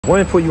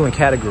Women put you in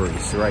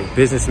categories, right?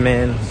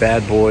 Businessman,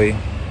 bad boy,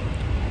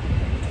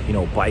 you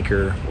know,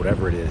 biker,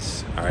 whatever it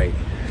is, all right?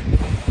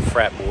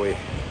 Frat boy.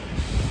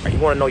 Right, you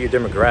want to know your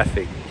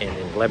demographic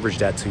and leverage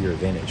that to your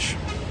advantage.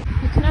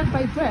 You cannot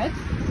buy bread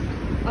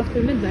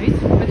after midnight,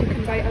 but you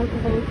can buy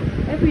alcohol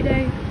every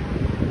day,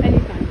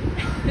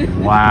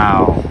 anytime.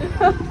 Wow.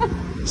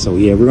 So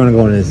yeah, we're gonna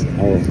go in this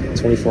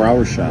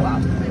 24-hour shop.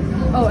 Wow.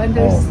 Oh, and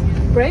there's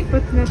break,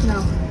 but not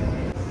now.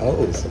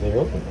 Oh, so they're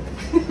open.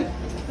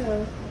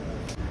 So,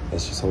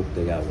 let's just hope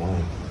they got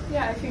wine.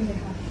 yeah, I think they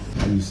have.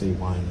 How do you say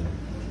wine in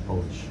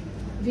Polish?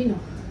 Vino.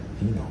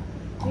 Vino.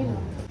 Vino.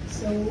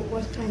 So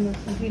what kind of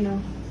vino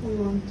we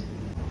want?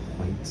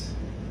 White.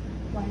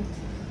 White.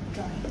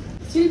 Dry.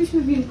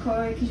 Chcielibyśmy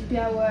winko, jakieś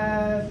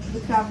białe,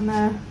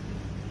 wytrawne.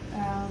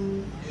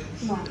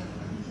 No,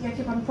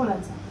 jakie pan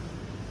poleca?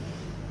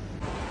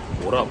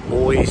 What up,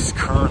 boys?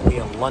 Currently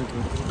in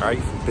London, all right,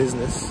 for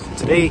business.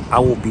 Today, I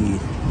will be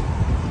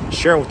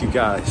sharing with you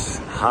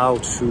guys how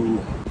to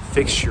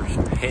fix your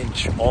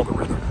Hinge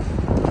algorithm.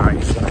 All right,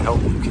 it's gonna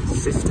help you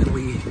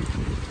consistently,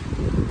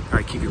 all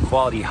right, keep your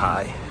quality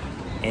high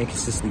and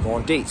consistently go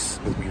on dates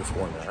with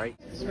beautiful women, all right?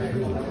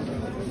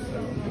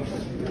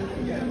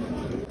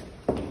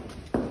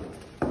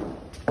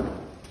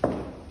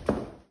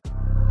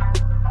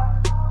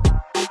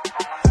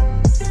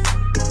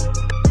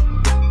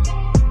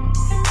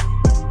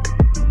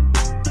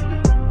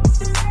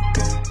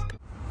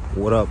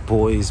 What up,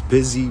 boys?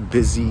 Busy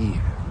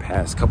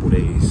past couple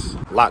days.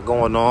 A lot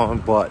going on,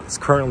 but it's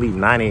currently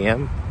 9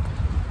 a.m.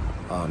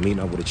 Meeting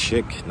up with a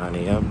chick, 9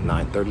 a.m.,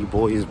 9:30.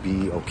 Boys,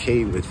 be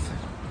okay with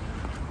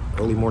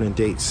early morning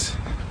dates.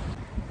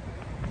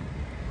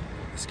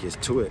 Let's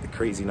get to it. A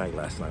crazy night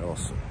last night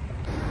also.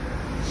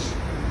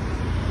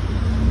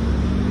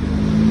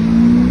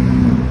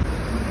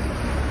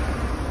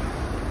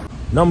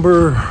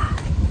 Number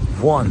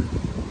one,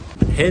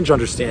 Hinge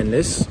understand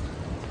this.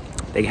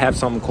 They have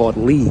something called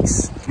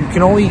leagues. You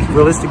can only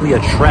realistically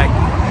attract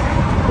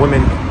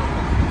women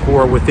who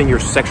are within your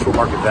sexual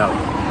market value.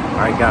 All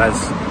right,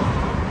 guys.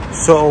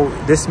 So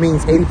this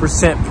means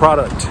 80%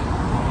 product,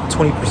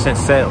 20%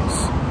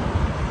 sales.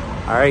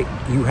 All right,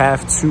 you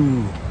have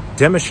to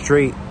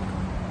demonstrate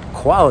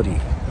quality.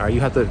 All right,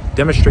 you have to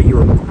demonstrate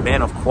you're a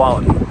man of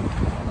quality.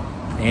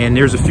 And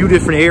there's a few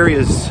different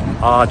areas.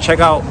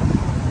 Check out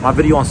my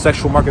video on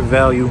sexual market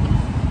value.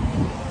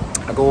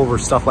 I go over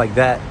stuff like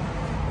that.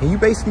 And you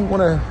basically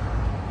want to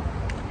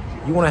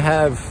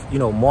have, you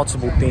know,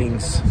 multiple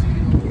things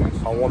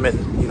a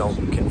woman, you know,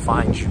 can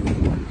find you,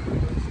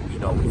 you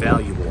know,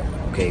 valuable.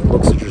 Okay,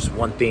 looks are just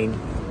one thing.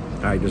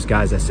 All right, there's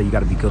guys that say you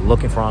got to be good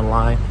looking for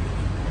online.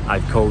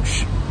 I've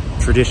coached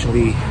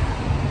traditionally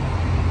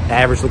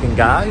average looking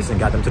guys and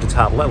got them to the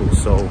top level.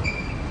 So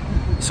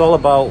it's all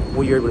about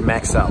what you're able to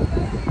max out.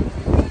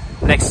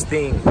 Next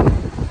thing,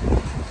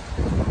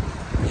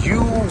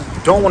 you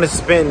don't want to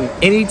spend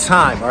any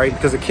time, all right,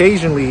 because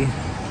occasionally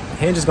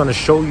Hinge is going to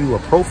show you a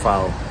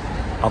profile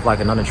of like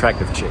an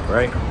unattractive chick,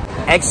 right?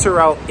 X her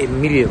out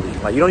immediately.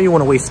 Like, you don't even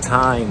want to waste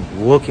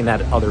time looking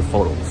at other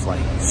photos. Like,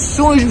 as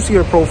soon as you see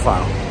her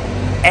profile,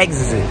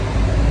 exit.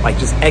 Like,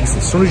 just exit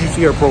as soon as you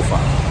see her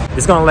profile.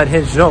 It's going to let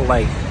Hinge know,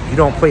 like, you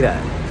don't play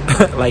that.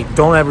 Like,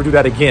 don't ever do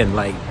that again.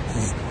 Like,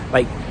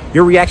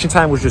 your reaction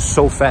time was just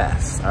so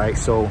fast, all right?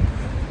 So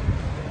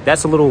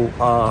that's a little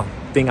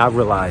thing I've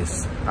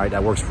realized, all right,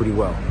 that works pretty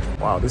well.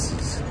 Wow, this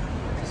is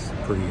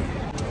pretty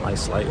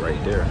nice light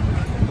right there.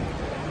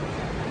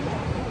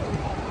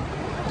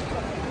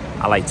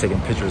 I like taking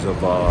pictures of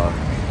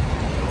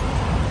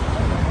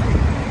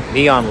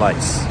neon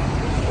lights,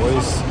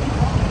 boys.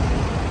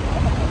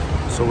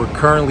 So we're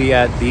currently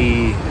at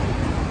the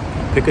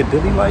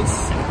Piccadilly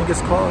lights, I think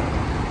it's called.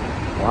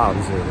 Wow,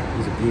 these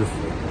are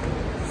beautiful.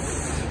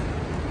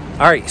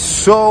 All right,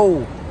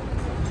 so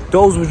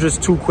those were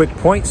just 2 quick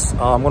points.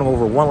 I'm gonna go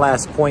over one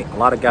last point. A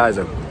lot of guys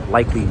are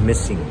likely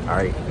missing, all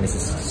right? And this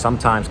is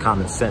sometimes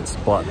common sense,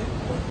 but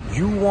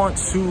you want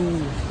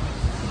to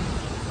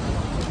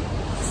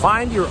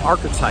find your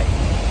archetype,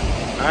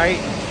 all right?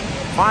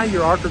 Find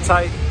your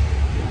archetype,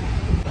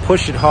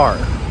 push it hard,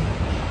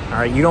 all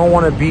right? You don't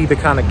want to be the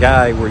kind of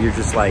guy where you're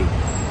just like,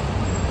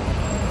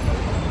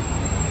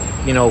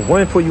 you know,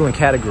 women put you in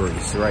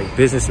categories, right?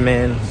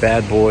 Businessman,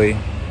 bad boy,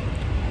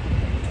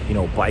 you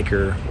know,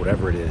 biker,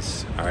 whatever it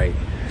is, all right?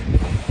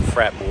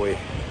 Frat boy.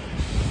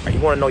 Right,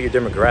 you want to know your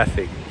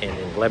demographic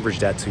and leverage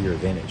that to your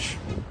advantage.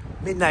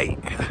 Midnight.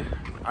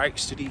 All right,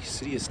 city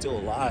is still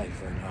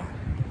alive right now.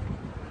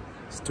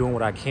 Just doing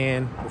what I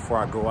can before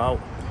I go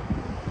out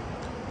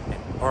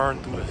and burn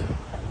through the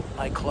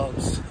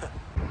nightclubs.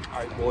 All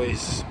right,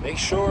 boys, make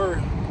sure,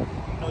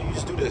 you know, you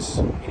just do this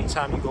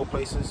anytime you go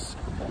places.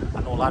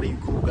 I know a lot of you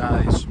cool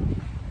guys,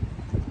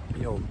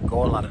 you know,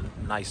 go a lot of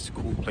nice,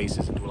 cool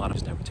places and do a lot of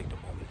stuff. Never take the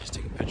moment, just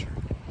take a picture.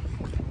 You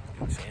know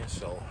what I'm saying?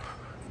 So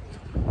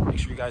make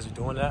sure you guys are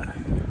doing that.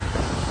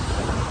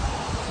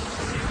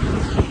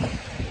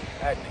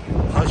 That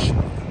nigga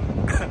pushing.